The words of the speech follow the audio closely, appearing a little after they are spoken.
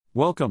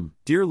Welcome,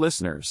 dear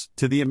listeners,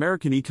 to the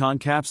American Econ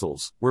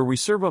Capsules, where we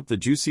serve up the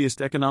juiciest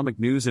economic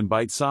news in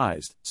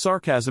bite-sized,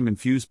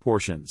 sarcasm-infused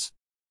portions.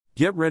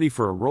 Get ready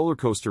for a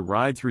rollercoaster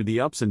ride through the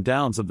ups and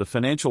downs of the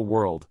financial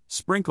world,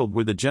 sprinkled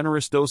with a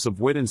generous dose of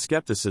wit and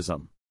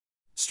skepticism.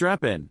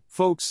 Strap in,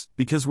 folks,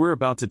 because we're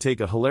about to take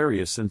a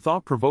hilarious and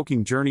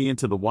thought-provoking journey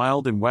into the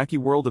wild and wacky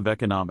world of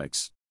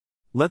economics.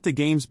 Let the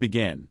games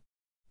begin.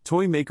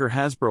 Toy maker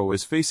Hasbro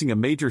is facing a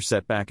major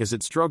setback as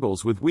it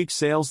struggles with weak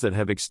sales that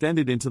have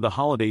extended into the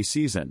holiday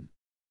season.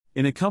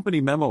 In a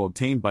company memo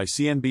obtained by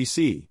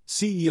CNBC,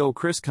 CEO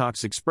Chris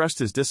Cox expressed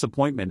his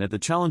disappointment at the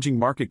challenging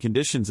market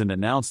conditions and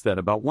announced that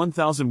about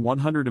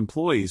 1,100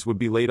 employees would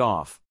be laid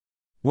off.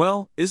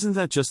 Well, isn't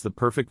that just the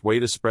perfect way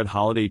to spread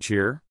holiday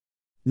cheer?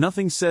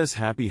 Nothing says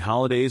happy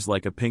holidays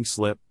like a pink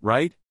slip,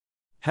 right?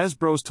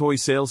 Hasbro's toy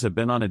sales have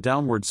been on a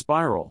downward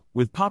spiral,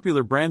 with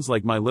popular brands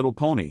like My Little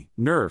Pony,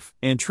 Nerf,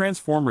 and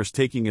Transformers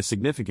taking a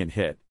significant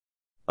hit.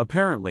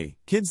 Apparently,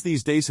 kids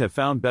these days have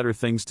found better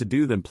things to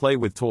do than play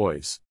with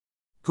toys.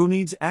 Who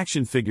needs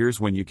action figures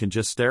when you can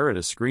just stare at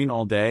a screen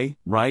all day,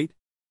 right?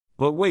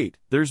 But wait,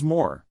 there's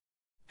more.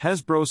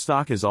 Hasbro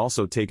stock has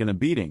also taken a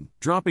beating,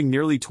 dropping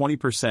nearly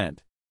 20%.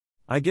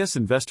 I guess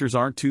investors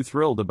aren't too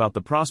thrilled about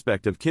the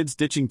prospect of kids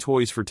ditching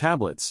toys for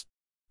tablets.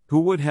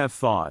 Who would have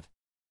thought?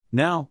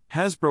 Now,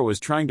 Hasbro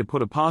is trying to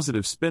put a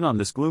positive spin on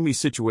this gloomy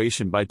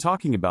situation by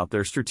talking about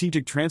their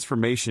strategic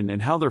transformation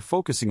and how they're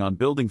focusing on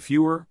building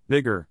fewer,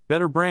 bigger,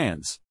 better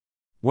brands.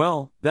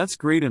 Well, that's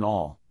great and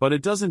all, but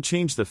it doesn't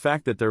change the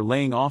fact that they're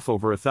laying off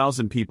over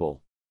 1,000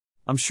 people.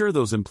 I'm sure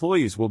those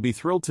employees will be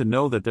thrilled to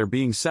know that they're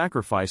being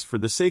sacrificed for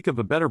the sake of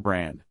a better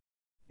brand.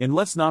 And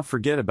let's not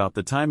forget about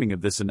the timing of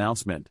this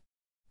announcement.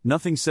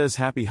 Nothing says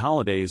happy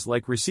holidays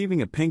like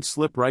receiving a pink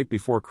slip right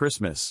before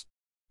Christmas.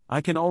 I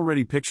can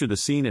already picture the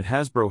scene at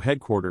Hasbro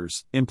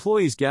headquarters,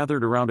 employees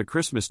gathered around a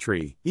Christmas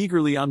tree,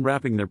 eagerly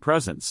unwrapping their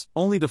presents,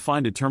 only to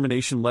find a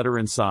termination letter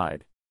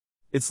inside.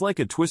 It's like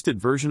a twisted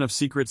version of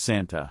Secret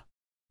Santa.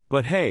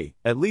 But hey,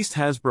 at least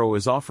Hasbro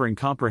is offering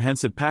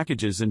comprehensive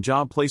packages and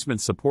job placement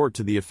support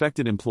to the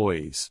affected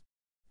employees.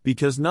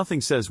 Because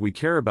nothing says we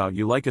care about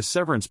you like a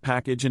severance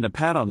package and a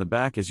pat on the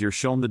back as you're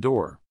shown the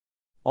door.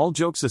 All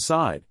jokes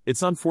aside,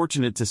 it's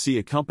unfortunate to see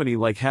a company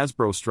like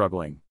Hasbro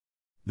struggling.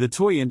 The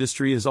toy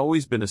industry has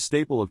always been a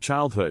staple of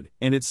childhood,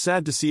 and it's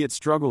sad to see it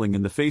struggling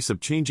in the face of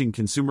changing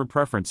consumer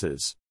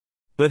preferences.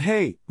 But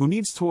hey, who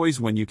needs toys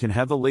when you can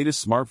have the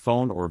latest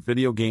smartphone or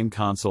video game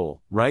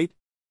console, right?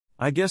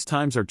 I guess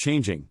times are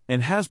changing,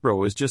 and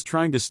Hasbro is just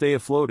trying to stay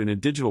afloat in a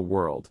digital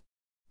world.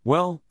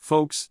 Well,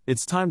 folks,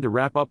 it's time to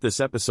wrap up this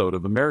episode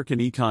of American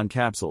Econ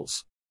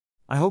Capsules.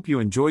 I hope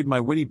you enjoyed my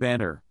witty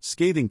banter,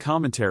 scathing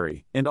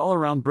commentary, and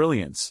all-around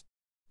brilliance.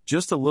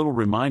 Just a little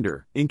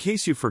reminder, in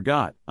case you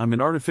forgot, I'm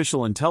an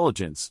artificial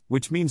intelligence,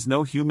 which means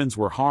no humans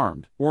were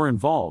harmed or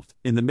involved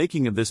in the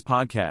making of this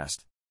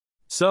podcast.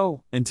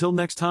 So, until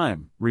next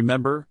time,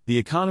 remember, the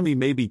economy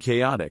may be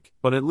chaotic,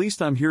 but at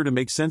least I'm here to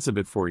make sense of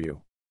it for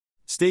you.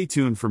 Stay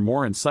tuned for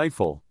more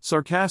insightful,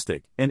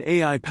 sarcastic, and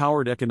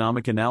AI-powered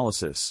economic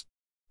analysis.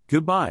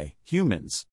 Goodbye, humans.